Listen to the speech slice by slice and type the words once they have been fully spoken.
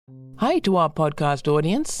Hi to our podcast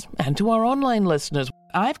audience and to our online listeners.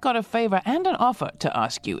 I've got a favor and an offer to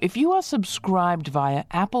ask you. If you are subscribed via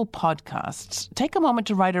Apple Podcasts, take a moment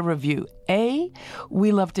to write a review. A,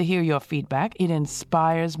 we love to hear your feedback. It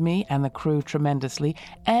inspires me and the crew tremendously.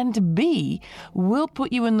 And B, we'll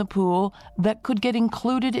put you in the pool that could get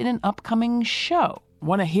included in an upcoming show.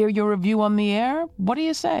 Want to hear your review on the air? What do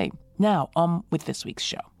you say? Now, on with this week's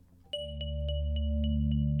show.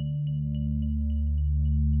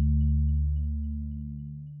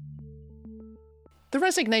 The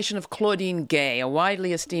resignation of Claudine Gay, a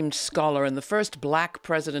widely esteemed scholar and the first black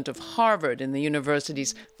president of Harvard in the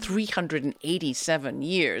university's 387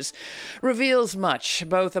 years, reveals much,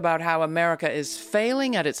 both about how America is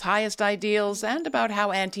failing at its highest ideals and about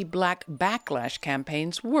how anti-black backlash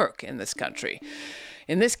campaigns work in this country.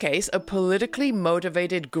 In this case, a politically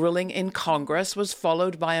motivated grilling in Congress was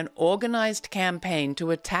followed by an organized campaign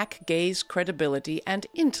to attack Gay's credibility and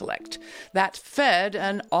intellect that fed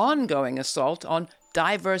an ongoing assault on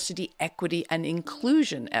diversity, equity, and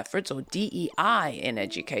inclusion efforts, or DEI, in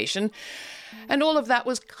education. And all of that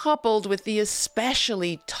was coupled with the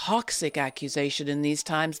especially toxic accusation in these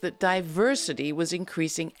times that diversity was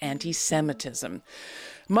increasing anti-Semitism.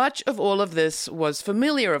 Much of all of this was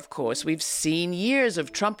familiar, of course. We've seen years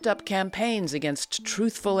of trumped-up campaigns against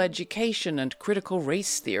truthful education and critical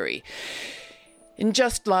race theory. In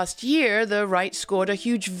just last year, the right scored a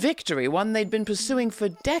huge victory, one they'd been pursuing for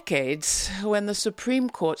decades, when the Supreme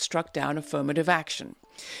Court struck down affirmative action.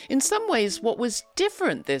 In some ways, what was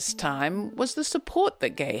different this time was the support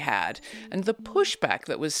that Gay had and the pushback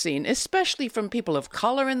that was seen, especially from people of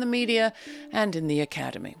color in the media and in the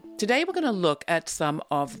academy. Today, we're going to look at some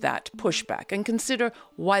of that pushback and consider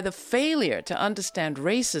why the failure to understand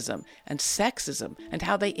racism and sexism and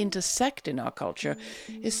how they intersect in our culture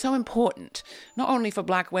is so important, not only for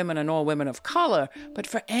black women and all women of color, but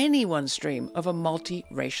for anyone's dream of a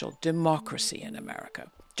multiracial democracy in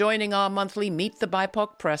America. Joining our monthly Meet the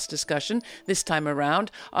BIPOC press discussion this time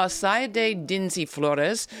around are Saide Dinzy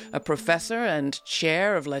Flores, a professor and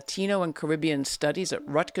chair of Latino and Caribbean Studies at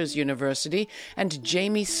Rutgers University, and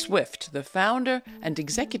Jamie Swift, the founder and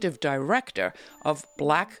executive director of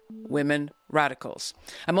Black Women Radicals.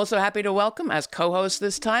 I'm also happy to welcome, as co-host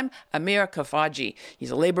this time, Amir Kafaji.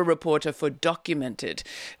 He's a labor reporter for Documented,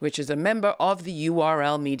 which is a member of the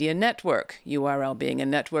URL Media Network, URL being a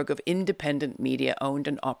network of independent media owned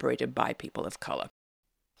and operated by people of color.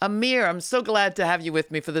 Amir, I'm so glad to have you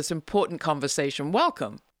with me for this important conversation.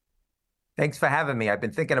 Welcome. Thanks for having me. I've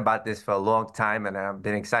been thinking about this for a long time, and I've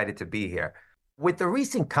been excited to be here. With the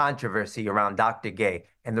recent controversy around Dr. Gay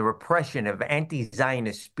and the repression of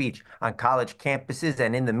anti-Zionist speech on college campuses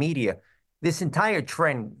and in the media, this entire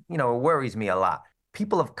trend, worries me a lot.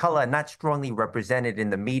 People of color are not strongly represented in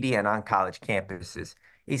the media and on college campuses.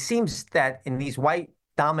 It seems that in these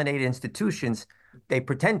white-dominated institutions, they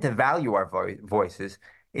pretend to value our voices.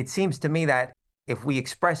 It seems to me that if we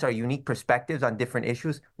express our unique perspectives on different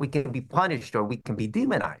issues, we can be punished or we can be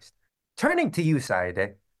demonized. Turning to you,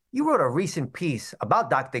 Saide, you wrote a recent piece about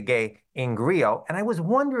Dr. Gay in Grio, and I was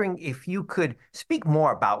wondering if you could speak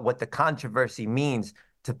more about what the controversy means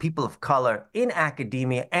to people of color in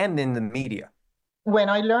academia and in the media. When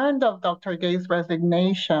I learned of Dr. Gay's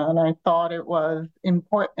resignation, I thought it was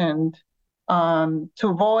important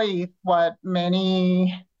to voice what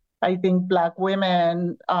many, I think, Black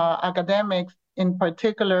women, academics in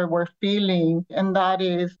particular, were feeling, and that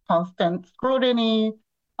is constant scrutiny,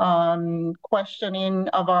 questioning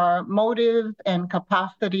of our motives and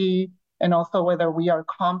capacity, and also whether we are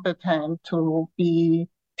competent to be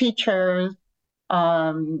teachers.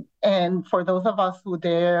 And for those of us who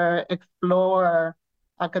dare explore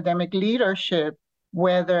academic leadership,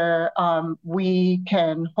 whether we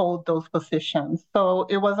can hold those positions. So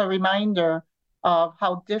it was a reminder of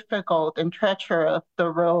how difficult and treacherous the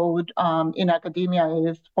road in academia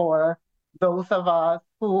is for those of us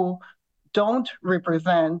who don't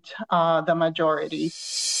represent the majority.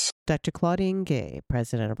 Dr. Claudine Gay,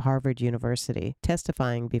 president of Harvard University,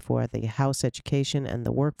 testifying before the House Education and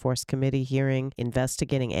the Workforce Committee hearing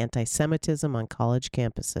investigating anti-Semitism on college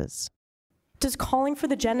campuses. Does calling for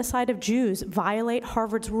the genocide of Jews violate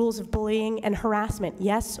Harvard's rules of bullying and harassment,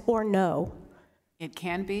 yes or no? It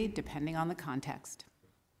can be, depending on the context.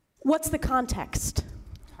 What's the context?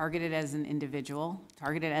 Targeted as an individual,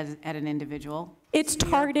 at an individual. It's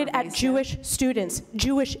targeted at Jewish students,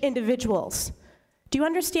 Jewish individuals. Do you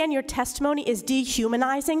understand your testimony is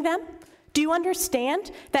dehumanizing them? Do you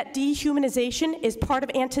understand that dehumanization is part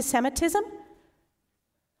of anti-Semitism?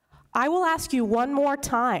 I will ask you one more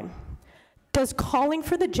time. Does calling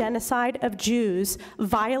for the genocide of Jews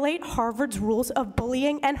violate Harvard's rules of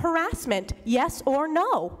bullying and harassment? Yes or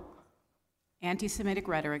no? Anti-Semitic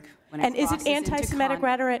rhetoric. And is it anti-Semitic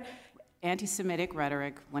rhetoric? Anti-Semitic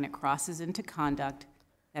rhetoric, when it crosses into conduct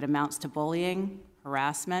that amounts to bullying,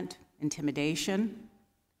 harassment, intimidation,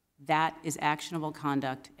 that is actionable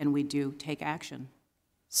conduct, and we do take action.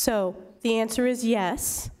 So the answer is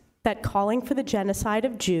yes, that calling for the genocide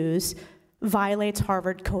of Jews violates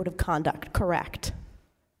Harvard Code of Conduct, correct?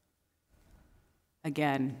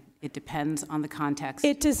 Again, it depends on the context.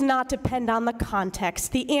 It does not depend on the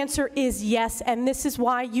context. The answer is yes, and this is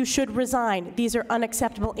why you should resign. These are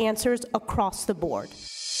unacceptable answers across the board.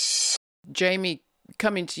 Jamie,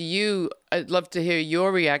 coming to you, I'd love to hear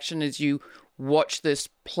your reaction as you watch this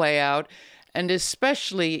play out. And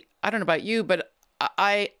especially, I don't know about you, but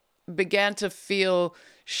I began to feel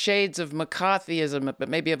shades of McCarthyism, but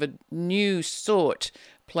maybe of a new sort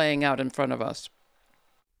playing out in front of us.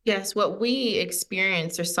 Yes, what we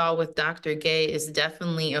experienced or saw with Dr. Gay is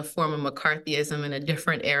definitely a form of McCarthyism in a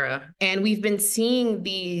different era. And we've been seeing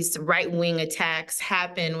these right-wing attacks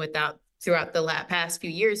happen throughout the past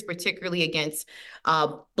few years, particularly against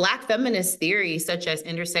Black feminist theories such as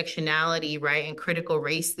intersectionality, right, and critical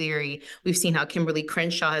race theory. We've seen how Kimberly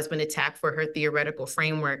Crenshaw has been attacked for her theoretical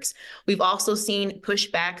frameworks. We've also seen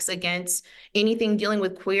pushbacks against anything dealing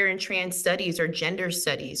with queer and trans studies or gender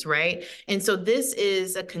studies, right? And so this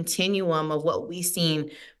is a continuum of what we've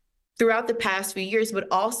seen throughout the past few years, but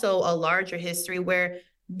also a larger history where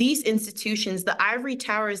these institutions, the ivory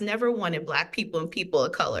tower has never wanted Black people and people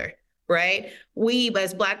of color. Right? We,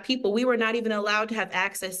 as Black people, we were not even allowed to have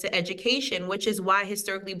access to education, which is why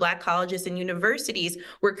historically Black colleges and universities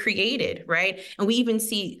were created, right? And we even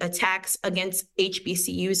see attacks against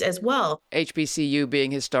HBCUs as well. HBCU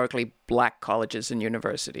being historically Black colleges and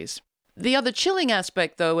universities. The other chilling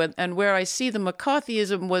aspect, though, and where I see the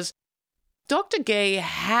McCarthyism was Dr. Gay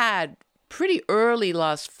had pretty early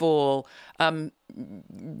last fall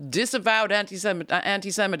disavowed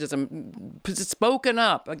anti-Semitism, spoken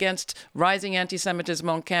up against rising anti-Semitism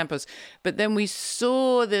on campus. But then we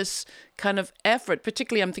saw this kind of effort,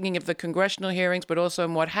 particularly I'm thinking of the congressional hearings, but also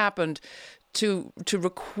in what happened, to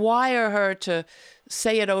require her to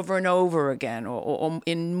say it over and over again or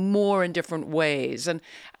in different ways. And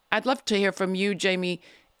I'd love to hear from you, Jamie,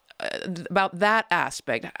 about that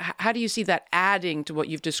aspect. How do you see that adding to what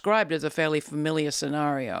you've described as a fairly familiar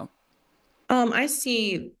scenario? I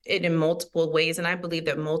see it in multiple ways, and I believe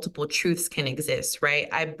that multiple truths can exist, right?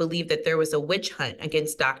 I believe that there was a witch hunt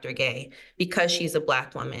against Dr. Gay because she's a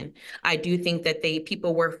Black woman. I do think that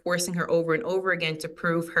people were forcing her over and over again to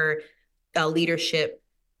prove her leadership,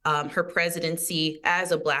 her presidency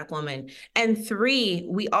as a Black woman. And three,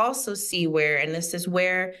 we also see where, and this is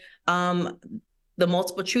where the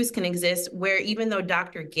multiple truths can exist, where even though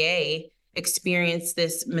Dr. Gay experienced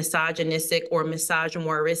this misogynistic or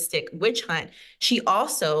misogynoristic witch hunt, she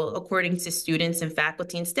also, according to students and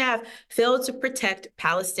faculty and staff, failed to protect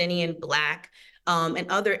Palestinian, Black, and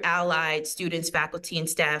other allied students, faculty, and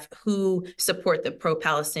staff who support the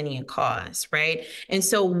pro-Palestinian cause, right? And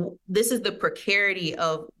so this is the precarity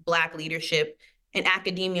of Black leadership in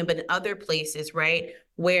academia, but in other places, right,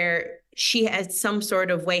 where she has some sort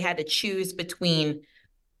of way had to choose between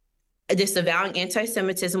disavowing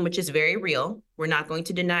anti-Semitism, which is very real. We're not going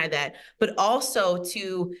to deny that, but also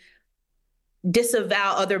to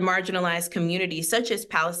disavow other marginalized communities, such as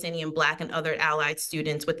Palestinian, Black, and other allied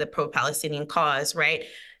students with the pro-Palestinian cause, right?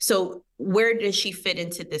 So where does she fit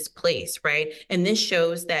into this place, right? And this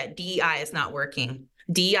shows that DEI is not working.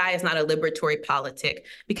 DEI is not a liberatory politic,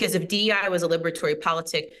 because if DEI was a liberatory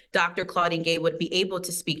politic, Dr. Claudine Gay would be able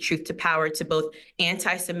to speak truth to power to both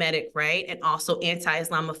anti-Semitic, right, and also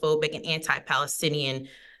anti-Islamophobic and anti-Palestinian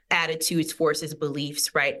attitudes, forces,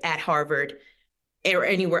 beliefs, right, at Harvard or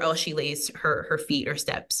anywhere else she lays her feet or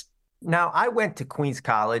steps. Now, I went to Queens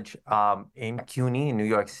College in CUNY in New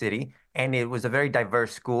York City, and it was a very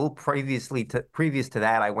diverse school. Previous to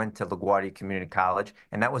that, I went to LaGuardia Community College,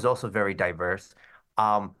 and that was also very diverse.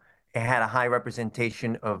 It had a high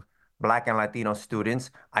representation of Black and Latino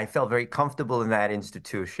students. I felt very comfortable in that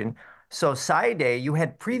institution. So, Saide, you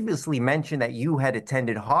had previously mentioned that you had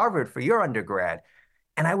attended Harvard for your undergrad.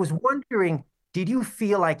 And I was wondering, did you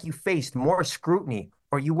feel like you faced more scrutiny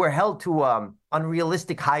or you were held to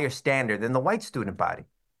unrealistic higher standard than the white student body?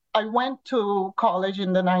 I went to college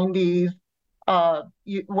in the 90s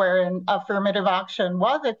wherein affirmative action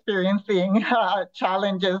was experiencing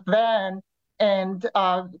challenges then. And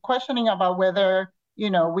questioning about whether,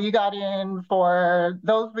 we got in for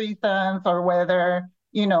those reasons or whether,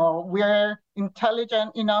 we're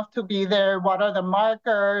intelligent enough to be there. What are the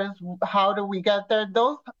markers? How do we get there?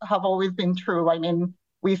 Those have always been true. I mean,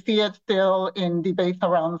 we see it still in debates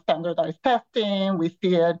around standardized testing. We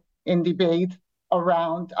see it in debates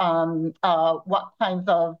around what kinds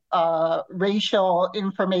of race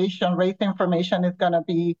information is going to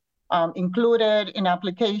be included in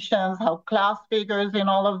applications, how class figures in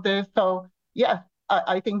all of this. So yes,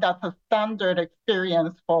 I think that's a standard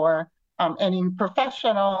experience for any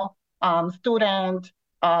professional student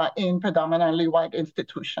in predominantly white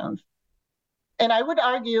institutions. And I would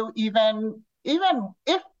argue even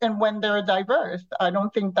if and when they're diverse, I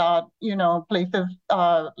don't think that, places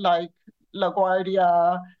like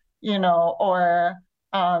LaGuardia, or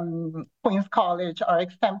Queens College are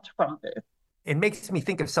exempt from this. It makes me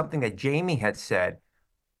think of something that Jamie had said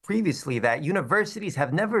previously, that universities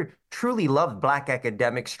have never truly loved Black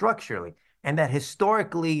academics structurally, and that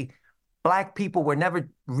historically Black people were never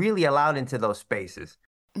really allowed into those spaces.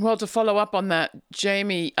 Well, to follow up on that,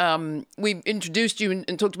 Jamie, we introduced you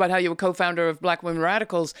and talked about how you were co-founder of Black Women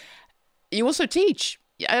Radicals. You also teach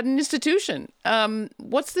at an institution.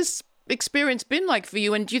 What's this experience been like for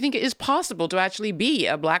you? And do you think it is possible to actually be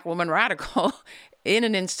a Black woman radical in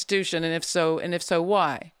an institution? And if so,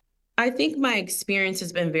 why? I think my experience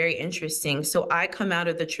has been very interesting. So I come out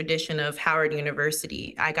of the tradition of Howard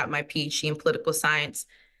University. I got my PhD in political science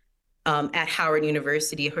at Howard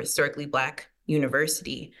University, a historically Black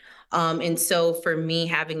university. And so for me,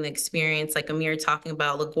 having the experience, like Amir talking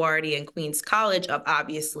about LaGuardia and Queens College,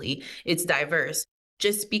 obviously it's diverse.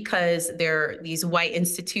 Just because there are these white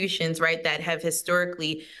institutions, right, that have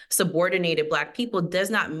historically subordinated Black people does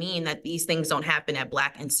not mean that these things don't happen at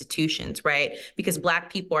Black institutions, right? Because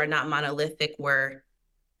Black people are not monolithic, we're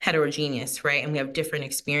heterogeneous, right? And we have different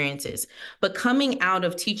experiences. But coming out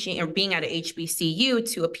of teaching or being at a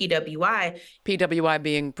HBCU to a PWI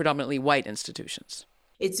being predominantly white institutions.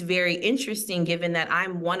 It's very interesting given that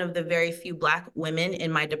I'm one of the very few Black women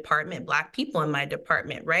in my department, Black people in my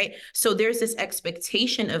department, right? So there's this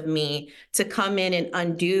expectation of me to come in and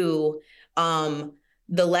undo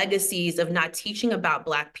the legacies of not teaching about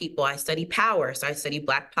Black people. I study power, so I study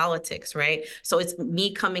Black politics, right? So it's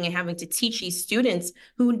me coming and having to teach these students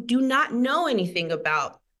who do not know anything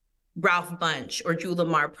about Ralph Bunche or Drew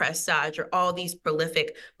Lamar Presage or all these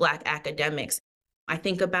prolific Black academics. I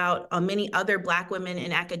think about many other Black women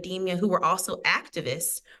in academia who were also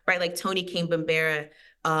activists, right? Like Toni Cade-Bambara,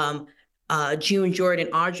 June Jordan,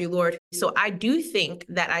 Audre Lorde. So I do think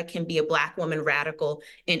that I can be a Black woman radical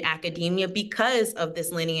in academia because of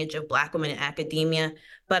this lineage of Black women in academia.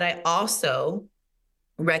 But I also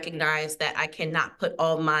recognize that I cannot put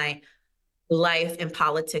all my life and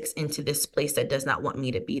politics into this place that does not want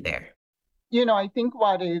me to be there. I think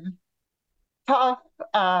what is tough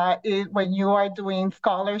is when you are doing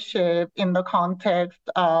scholarship in the context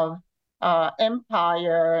of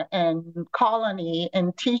empire and colony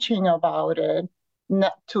and teaching about it,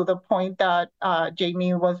 to the point that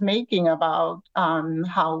Jamie was making about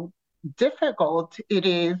how difficult it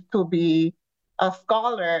is to be a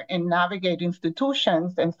scholar and navigate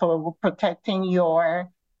institutions, and so protecting your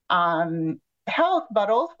health, but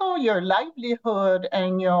also your livelihood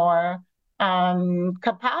and your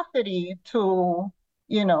capacity to,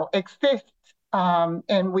 exist.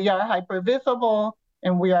 And we are hypervisible,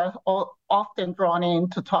 and we are often drawn in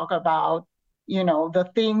to talk about,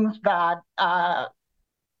 the things that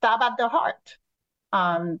stab at the heart,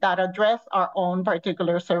 that address our own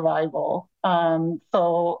particular survival.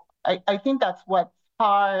 So I think that's what's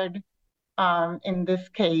hard in this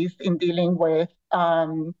case in dealing with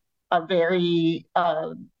a very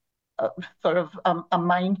sort of a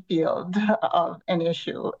minefield of an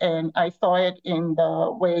issue. And I saw it in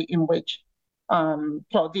the way in which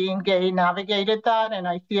Claudine Gay navigated that, and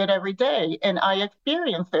I see it every day, and I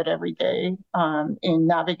experience it every day in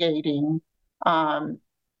navigating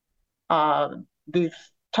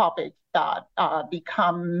these topics that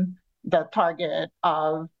become the target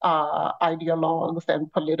of ideologues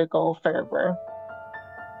and political fervor.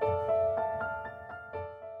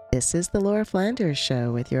 This is the Laura Flanders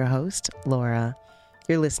Show with your host, Laura.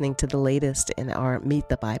 You're listening to the latest in our Meet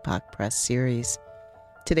the BIPOC Press series.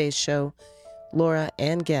 Today's show, Laura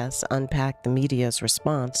and guests unpack the media's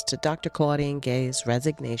response to Dr. Claudine Gay's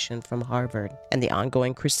resignation from Harvard and the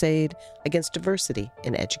ongoing crusade against diversity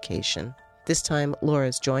in education. This time, Laura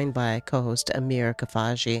is joined by co-host Amir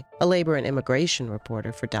Kafaji, a labor and immigration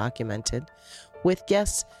reporter for Documented, with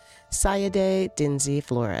guests Sayede Dinzy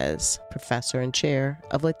Flores, professor and chair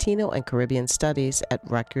of Latino and Caribbean Studies at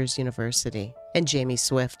Rutgers University, and Jamie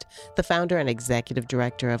Swift, the founder and executive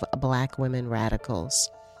director of Black Women Radicals.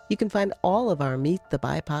 You can find all of our Meet the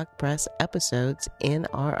BIPOC Press episodes in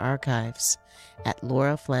our archives at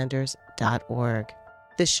lauraflanders.org.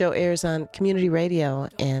 This show airs on community radio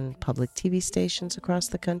and public TV stations across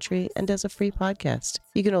the country and as a free podcast.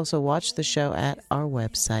 You can also watch the show at our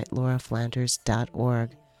website,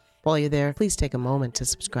 lauraflanders.org. While you're there, please take a moment to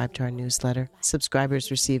subscribe to our newsletter.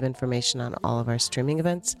 Subscribers receive information on all of our streaming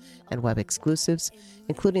events and web exclusives,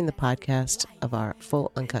 including the podcast of our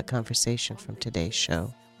full uncut conversation from today's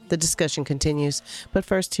show. The discussion continues, but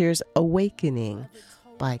first here's Awakening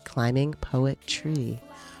by Climbing Poet Tree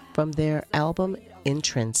from their album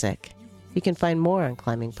Intrinsic. You can find more on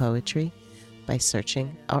climbing poetry by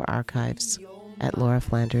searching our archives at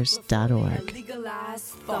lauraflanders.org. Legalized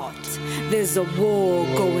thought. There's a war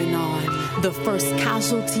going on. The first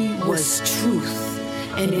casualty was truth,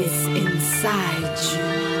 and it's inside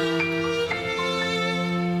you.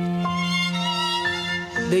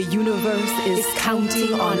 The universe is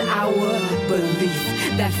counting on our belief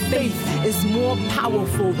that faith is more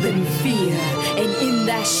powerful than fear. And in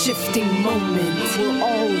that shifting moment, we'll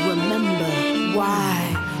all remember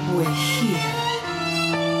why we're here.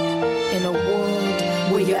 In a world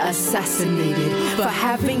where you're assassinated for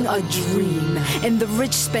having a dream, and the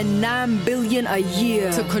rich spend $9 billion a year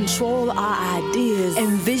to control our ideas,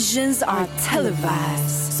 and visions are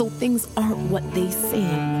televised, so things aren't what they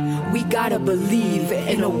seem. We gotta believe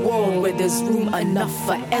in a world where there's room enough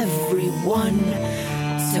for everyone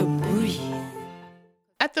to breathe.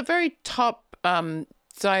 At the very top,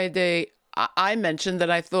 Zaide, I mentioned that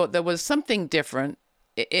I thought there was something different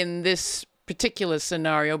in this particular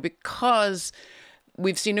scenario because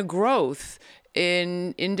we've seen a growth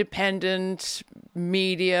in independent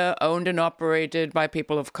media owned and operated by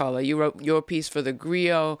people of color. You wrote your piece for the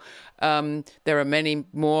Griot. There are many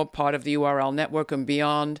more part of the URL network and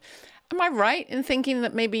beyond. Am I right in thinking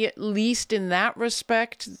that maybe at least in that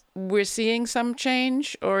respect we're seeing some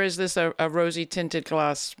change? Or is this a rosy tinted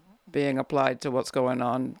glass being applied to what's going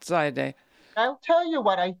on? Zaide? I'll tell you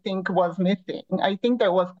what I think was missing. I think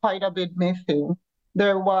there was quite a bit missing.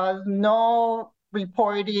 There was no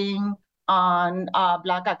reporting on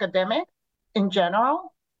Black academics in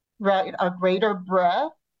general, right? A greater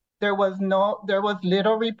breadth. There was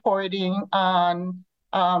little reporting on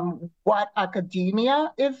what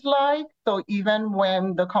academia is like. So even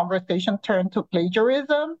when the conversation turned to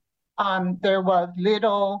plagiarism, there was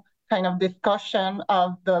little kind of discussion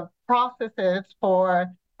of the processes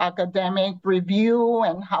for academic review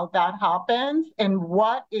and how that happens and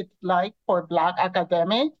what it's like for Black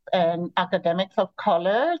academics and academics of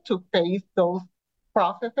color to face those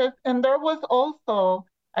processes. And there was also,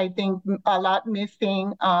 I think, a lot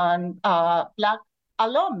missing on Black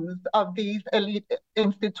alums of these elite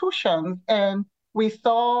institutions. And we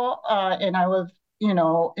saw, and I was,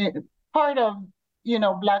 part of,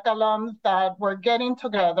 Black alums that were getting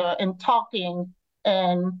together and talking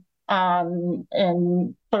and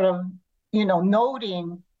sort of,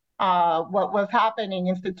 noting what was happening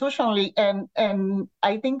institutionally. And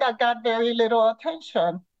I think that got very little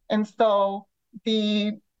attention. And so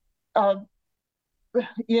the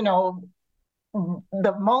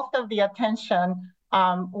most of the attention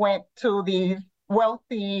went to these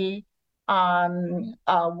wealthy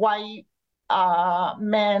white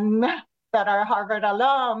men that are Harvard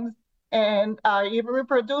alums, and it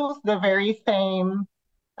reproduced the very same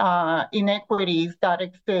inequities that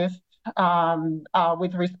exist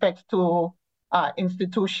with respect to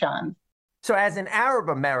institutions. So as an Arab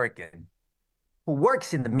American who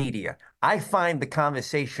works in the media, I find the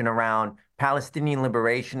conversation around Palestinian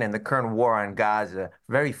liberation and the current war on Gaza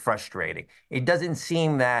very frustrating. It doesn't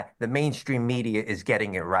seem that the mainstream media is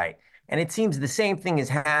getting it right. And it seems the same thing is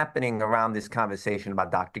happening around this conversation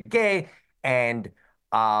about Dr. Gay and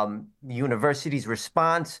the university's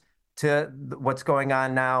response to what's going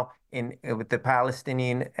on now with the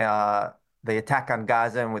Palestinian, the attack on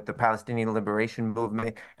Gaza and with the Palestinian liberation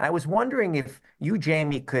movement. And I was wondering if you,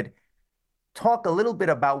 Jamie, could talk a little bit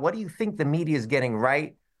about what do you think the media is getting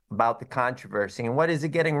right about the controversy and what is it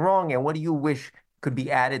getting wrong and what do you wish could be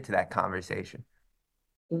added to that conversation?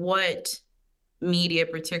 What media,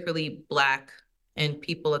 particularly Black and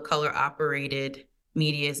people of color operated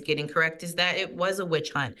media, is getting correct is that it was a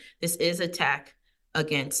witch hunt. This is attack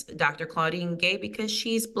against Dr. Claudine Gay because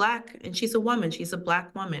she's Black and she's a woman. She's a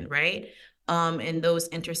Black woman, right? And those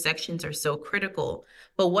intersections are so critical.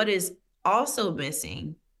 But what is also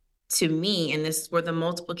missing to me, and this is where the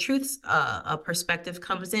multiple truths perspective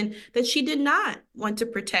comes in, that she did not want to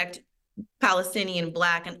protect Palestinian,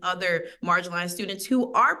 Black, and other marginalized students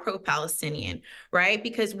who are pro-Palestinian, right?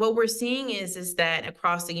 Because what we're seeing is that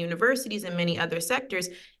across the universities and many other sectors,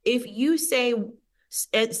 if you say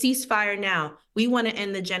Ceasefire now. We want to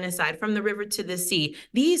end the genocide from the river to the sea.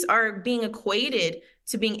 These are being equated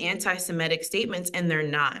to being anti-Semitic statements, and they're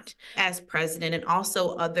not. As president and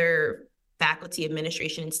also other faculty,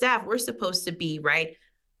 administration, and staff, we're supposed to be, right,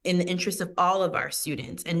 in the interest of all of our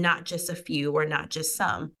students and not just a few or not just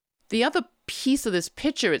some. The other piece of this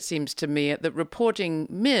picture, it seems to me, that reporting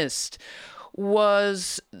missed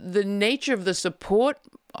was the nature of the support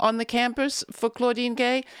on the campus for Claudine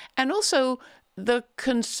Gay, and also the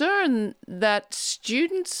concern that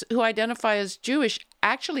students who identify as Jewish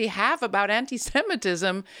actually have about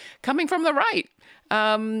anti-Semitism coming from the right,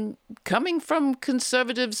 coming from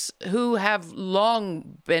conservatives who have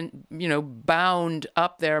long been, bound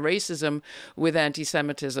up their racism with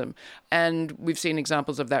anti-Semitism. And we've seen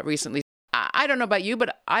examples of that recently. I don't know about you,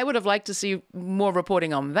 but I would have liked to see more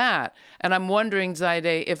reporting on that. And I'm wondering,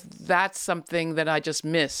 Zaide, if that's something that I just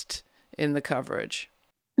missed in the coverage.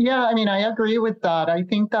 Yeah, I mean, I agree with that. I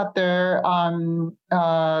think that there,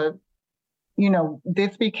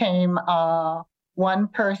 this became a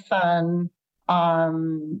one-person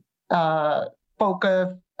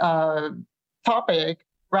focused topic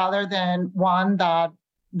rather than one that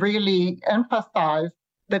really emphasized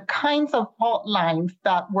the kinds of fault lines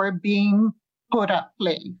that were being put at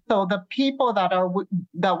play. So the people that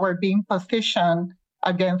were being positioned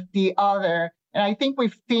against the other. And I think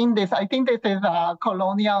we've seen this. I think this is a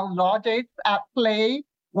colonial logic at play,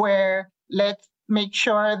 where let's make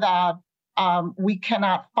sure that we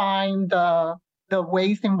cannot find the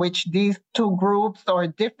ways in which these two groups or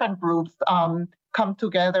different groups come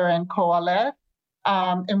together and coalesce.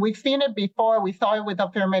 And we've seen it before. We saw it with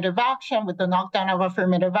affirmative action, with the knockdown of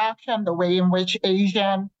affirmative action, the way in which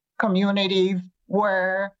Asian communities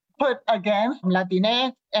were put against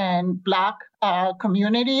Latinx and Black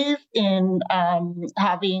communities in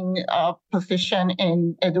having a position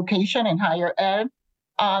in education and higher ed.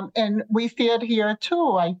 And we see it here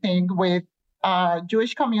too, I think, with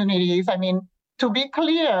Jewish communities. I mean, to be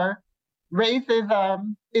clear,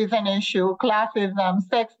 racism is an issue, classism,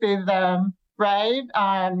 sexism, right?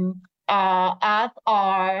 As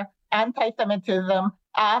are anti-Semitism,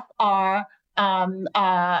 as are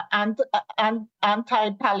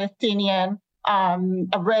anti-Palestinian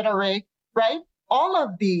rhetoric, right? All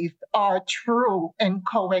of these are true and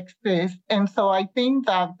coexist. And so I think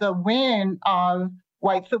that the win of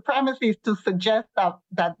white supremacy is to suggest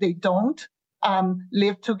that they don't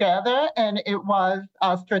live together. And it was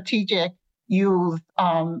a strategic use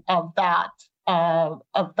of that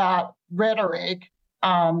rhetoric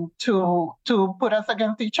to put us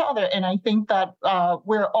against each other. And I think that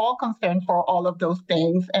we're all concerned for all of those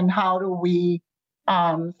things. And how do we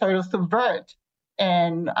sort of subvert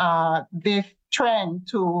and this trend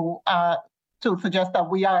to suggest that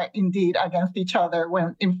we are indeed against each other,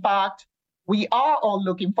 when in fact we are all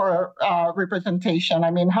looking for representation.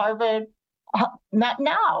 I mean, Harvard, not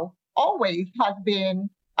now, always has been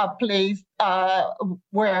a place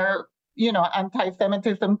where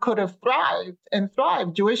anti-Semitism could have thrived.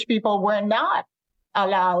 Jewish people were not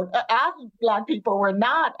allowed, as Black people were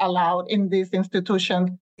not allowed in these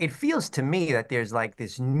institutions. It feels to me that there's like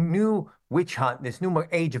this new witch hunt, this new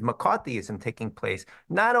age of McCarthyism taking place,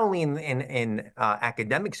 not only in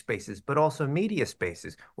academic spaces, but also media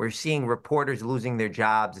spaces. We're seeing reporters losing their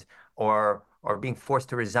jobs or being forced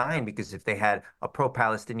to resign because if they had a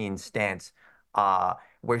pro-Palestinian stance.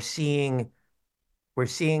 We're seeing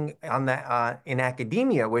on the in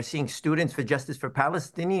academia, we're seeing students for justice for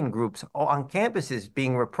Palestinian groups on campuses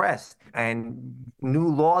being repressed, and new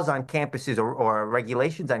laws on campuses or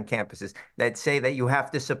regulations on campuses that say that you have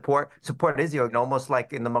to support Israel, almost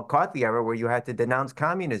like in the McCarthy era where you had to denounce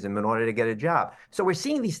communism in order to get a job. So we're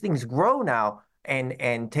seeing these things grow now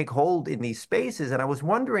and take hold in these spaces. And I was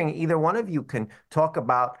wondering, either one of you can talk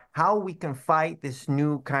about how we can fight this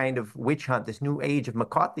new kind of witch hunt, this new age of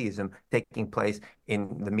McCarthyism taking place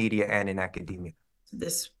in the media and in academia.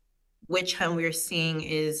 This witch hunt we're seeing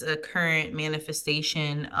is a current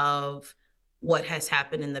manifestation of what has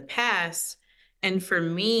happened in the past. And for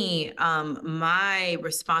me, my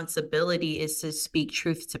responsibility is to speak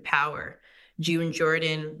truth to power. June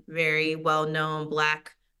Jordan, very well-known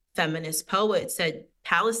Black feminist poet, said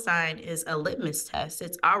Palestine is a litmus test.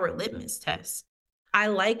 It's our litmus test. I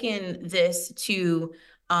liken this to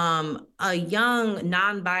a young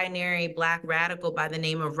non-binary Black radical by the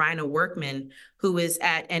name of Raina Workman, who is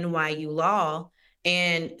at NYU Law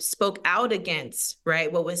and spoke out against,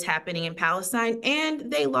 right, what was happening in Palestine,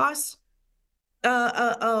 and they lost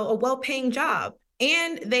a well-paying job.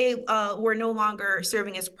 And they were no longer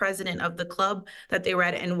serving as president of the club that they were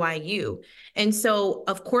at NYU. And so,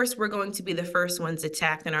 of course, we're going to be the first ones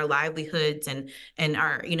attacked in our livelihoods and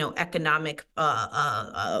our, economic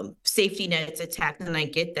safety nets attacked. And I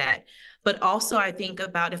get that. But also, I think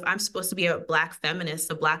about if I'm supposed to be a Black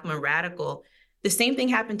feminist, a Black woman radical, the same thing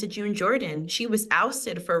happened to June Jordan. She was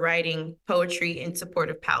ousted for writing poetry in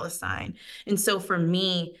support of Palestine. And so for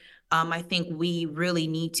me, I think we really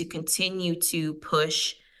need to continue to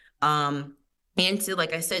push and to,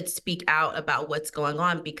 like I said, speak out about what's going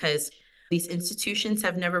on, because these institutions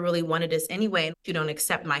have never really wanted us anyway. You don't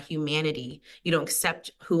accept my humanity. You don't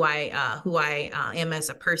accept who I am as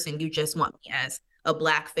a person. You just want me as a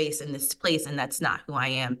Black face in this place, and that's not who I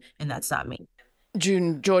am, and that's not me.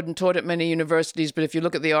 June Jordan taught at many universities, but if you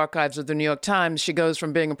look at the archives of the New York Times, she goes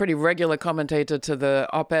from being a pretty regular commentator to the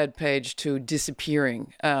op-ed page to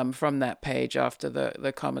disappearing from that page after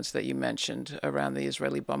the comments that you mentioned around the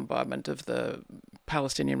Israeli bombardment of the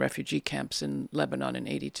Palestinian refugee camps in Lebanon in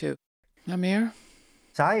 1982. Amir?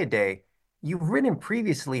 Sayadae, you've written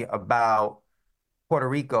previously about Puerto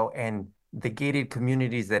Rico and the gated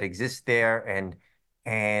communities that exist there,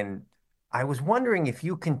 and I was wondering if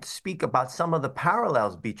you can speak about some of the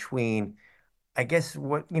parallels between, I guess,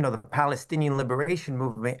 the Palestinian liberation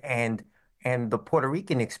movement and the Puerto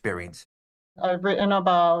Rican experience. I've written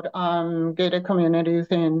about gated communities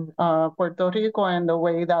in Puerto Rico and the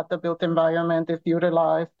way that the built environment is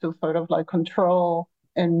utilized to sort of like control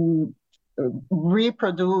and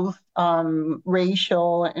reproduce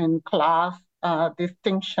racial and class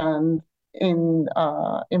distinctions in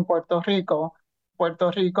Puerto Rico.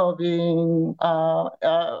 Puerto Rico being,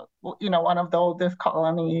 one of the oldest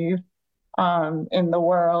colonies in the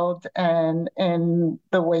world, and in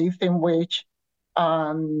the ways in which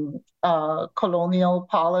colonial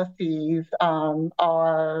policies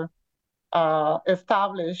are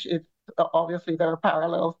established. Obviously, there are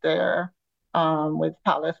parallels there with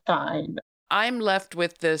Palestine. I'm left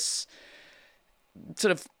with this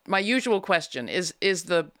sort of my usual question is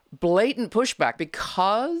the blatant pushback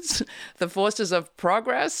because the forces of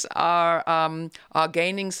progress are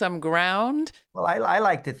gaining some ground? Well, I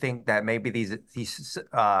like to think that maybe these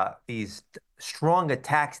strong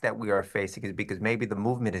attacks that we are facing is because maybe the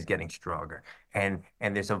movement is getting stronger, and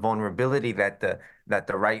there's a vulnerability that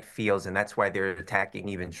the right feels, and that's why they're attacking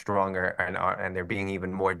even stronger, and they're being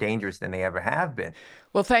even more dangerous than they ever have been.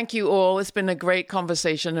 Well, thank you all. It's been a great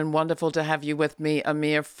conversation and wonderful to have you with me,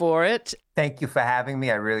 Amir, for it. Thank you for having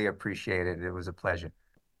me. I really appreciate it. It was a pleasure.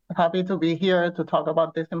 Happy to be here to talk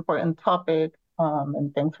about this important topic,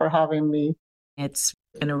 and thanks for having me. It's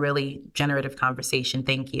been a really generative conversation.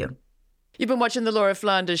 Thank you. You've been watching the Laura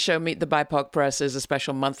Flanders Show. Meet the BIPOC Press is a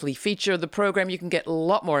special monthly feature of the program. You can get a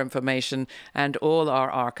lot more information and all our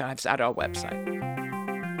archives at our website.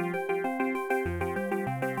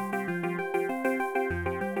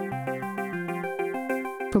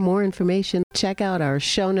 For more information, check out our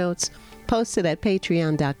show notes posted at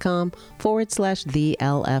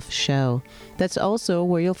patreon.com/TheLF Show. That's also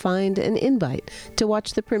where you'll find an invite to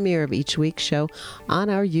watch the premiere of each week's show on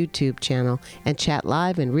our YouTube channel and chat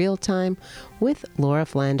live in real time with Laura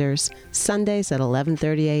Flanders, Sundays at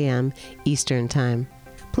 11:30 a.m. Eastern Time.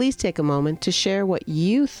 Please take a moment to share what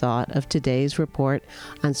you thought of today's report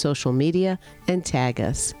on social media and tag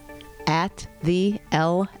us at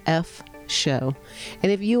TheLF Show. And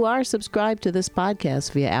if you are subscribed to this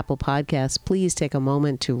podcast via Apple Podcasts, please take a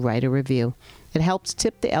moment to write a review. It helps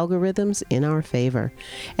tip the algorithms in our favor.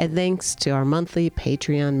 And thanks to our monthly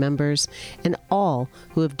Patreon members and all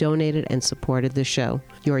who have donated and supported the show.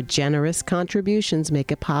 Your generous contributions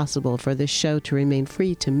make it possible for this show to remain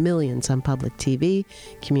free to millions on public TV,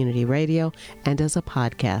 community radio, and as a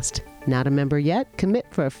podcast. Not a member yet? Commit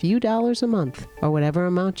for a few dollars a month or whatever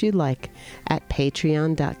amount you'd like at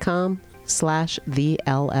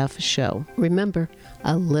patreon.com/TheLF Show. Remember,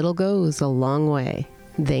 a little goes a long way.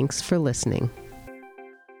 Thanks for listening.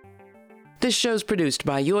 This show's produced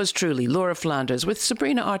by yours truly, Laura Flanders, with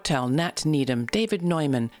Sabrina Artel, Nat Needham, David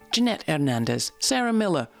Neumann, Jeanette Hernandez, Sarah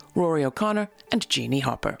Miller, Rory O'Connor, and Jeannie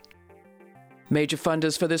Hopper. Major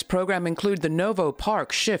funders for this program include the Novo,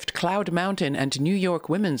 Park, Shift, Cloud Mountain, and New York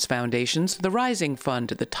Women's Foundations, the Rising Fund,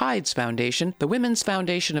 the Tides Foundation, the Women's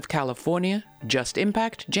Foundation of California, Just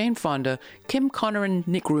Impact, Jane Fonda, Kim Connor and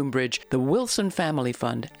Nick Roombridge, the Wilson Family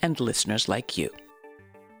Fund, and listeners like you.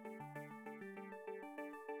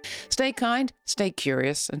 Stay kind, stay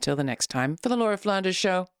curious. Until the next time, for the Laura Flanders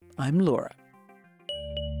Show, I'm Laura.